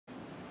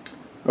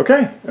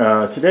Okay,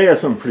 today I have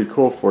something pretty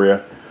cool for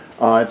you.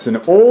 It's an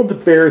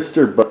old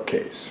barrister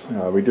bookcase.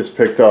 We just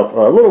picked up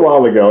a little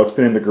while ago. It's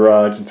been in the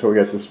garage until we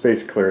got the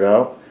space cleared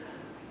out.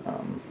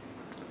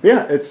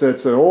 Yeah, it's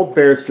an old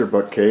barrister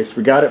bookcase.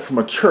 We got it from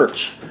a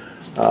church,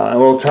 a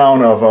little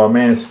town of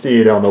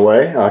Manistee down the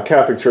way,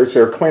 Catholic church.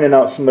 They were cleaning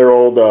out some of their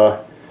old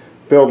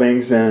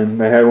buildings, and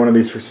they had one of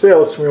these for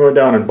sale, so we went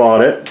down and bought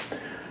it.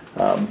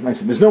 Like I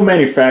said, there's no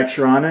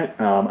manufacturer on it.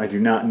 I do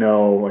not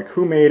know like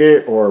who made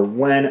it or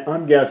when.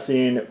 I'm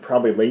guessing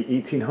probably late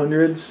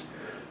 1800s.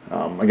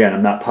 Again,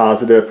 I'm not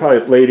positive. Probably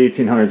late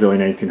 1800s, early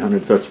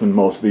 1900s. That's when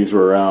most of these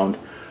were around.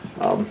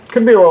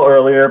 Could be a little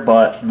earlier,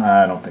 but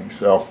I don't think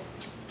so.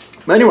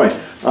 But anyway,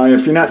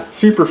 if you're not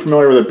super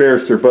familiar with a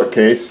barrister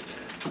bookcase,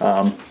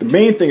 the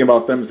main thing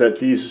about them is that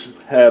these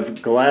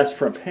have glass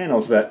front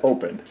panels that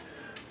open.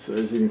 So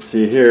as you can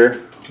see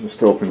here,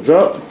 this opens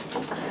up,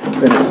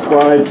 then it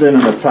slides in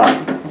on the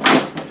top.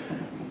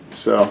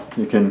 So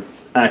you can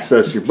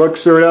access your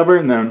books or whatever,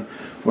 and then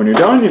when you're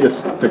done, you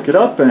just pick it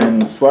up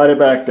and slide it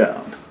back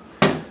down.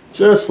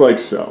 Just like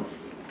so.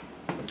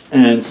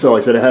 And so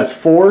like I said, it has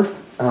four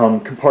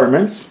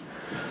compartments.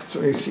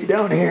 So you see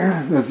down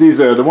here, these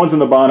are the ones on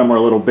the bottom are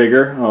a little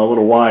bigger, a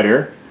little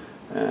wider,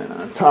 and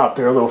on top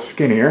they're a little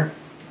skinnier.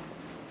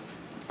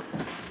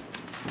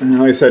 And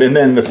like I said, and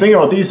then the thing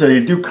about these is they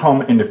do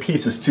come into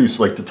pieces too.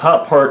 So like the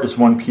top part is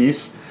one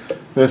piece,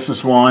 this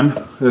is one,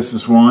 and this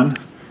is one,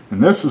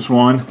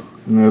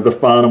 and the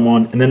bottom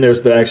one, and then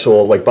there's the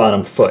actual like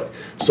bottom foot.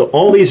 So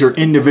all these are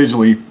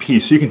individually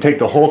pieced. So you can take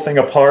the whole thing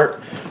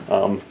apart,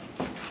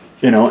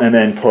 you know, and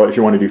then put, if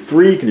you want to do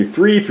three, you can do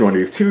three. If you want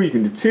to do two, you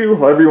can do two,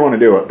 however you want to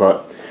do it.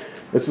 But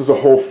this is a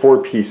whole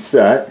four-piece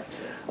set.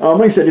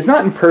 Like I said, it's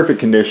not in perfect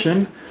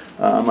condition.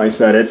 Like I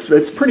said,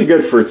 it's pretty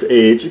good for its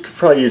age. You could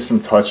probably use some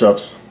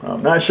touch-ups.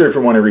 I'm not sure if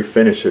you want to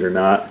refinish it or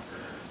not,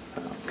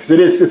 because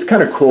it's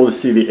kind of cool to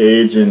see the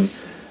age, and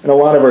a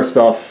lot of our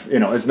stuff, you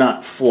know, is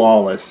not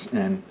flawless.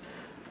 And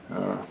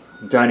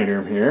dining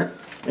room here,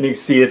 and you can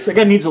see it's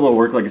again needs a little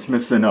work. Like it's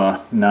missing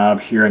a knob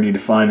here. I need to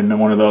find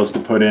one of those to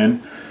put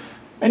in.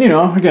 And you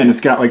know, again,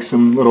 it's got like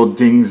some little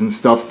dings and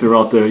stuff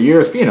throughout the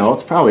years. But you know,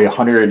 it's probably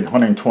 100,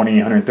 120,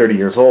 130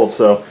 years old,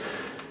 so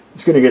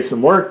it's going to get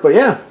some work. But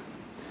yeah.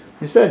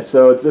 Like I said,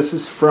 so this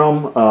is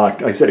from,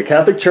 like I said, a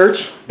Catholic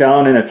church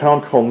down in a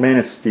town called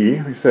Manistee.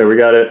 Like I said, we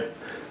got it,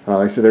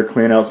 like I said, they're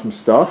cleaning out some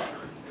stuff.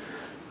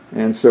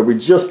 And so we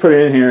just put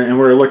it in here, and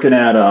we're looking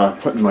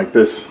at putting like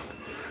this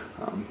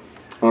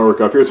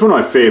artwork up here. It's one of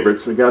my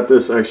favorites. I got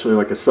this actually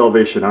like a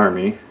Salvation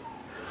Army.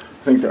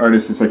 I think the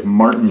artist is like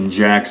Martin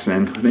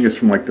Jackson. I think it's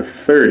from like the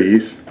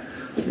 30s.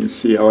 You can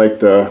see I like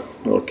the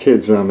little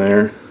kids on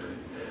there.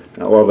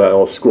 I love that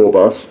little school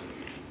bus.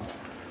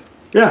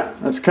 Yeah,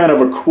 that's kind of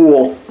a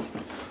cool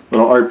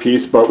little art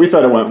piece, but we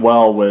thought it went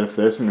well with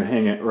this and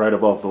hang it right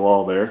above the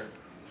wall there.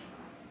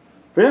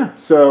 But yeah,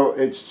 so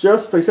it's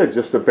just, like I said,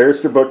 just a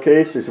barrister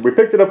bookcase. So we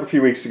picked it up a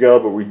few weeks ago,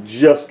 but we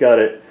just got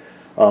it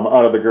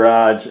out of the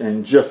garage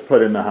and just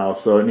put it in the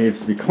house. So it needs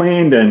to be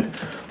cleaned and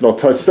all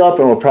touched up,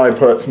 and we'll probably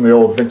put some of the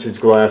old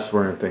vintage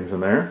glassware and things in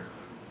there.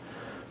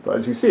 But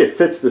as you see, it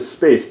fits this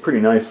space pretty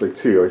nicely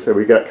too. Like I said,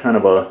 we got kind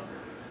of a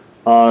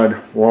odd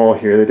wall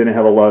here. They didn't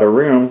have a lot of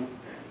room.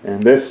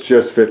 And this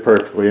just fit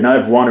perfectly. And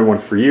I've wanted one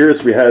for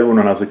years. We had one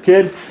when I was a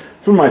kid.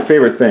 It's one of my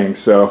favorite things.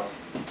 So,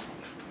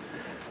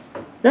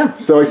 yeah.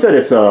 So like I said,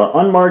 it's an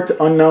unmarked,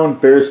 unknown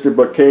barrister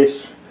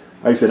bookcase.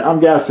 Like I said, I'm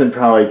guessing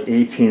probably like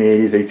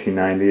 1880s,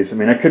 1890s. I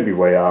mean, I could be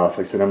way off.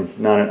 Like I said, I'm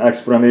not an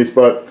expert on these,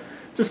 but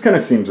it just kind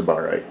of seems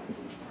about right.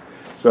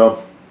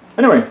 So,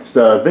 anyway, it's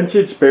the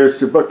vintage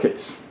barrister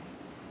bookcase.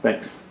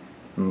 Thanks.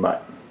 Bye.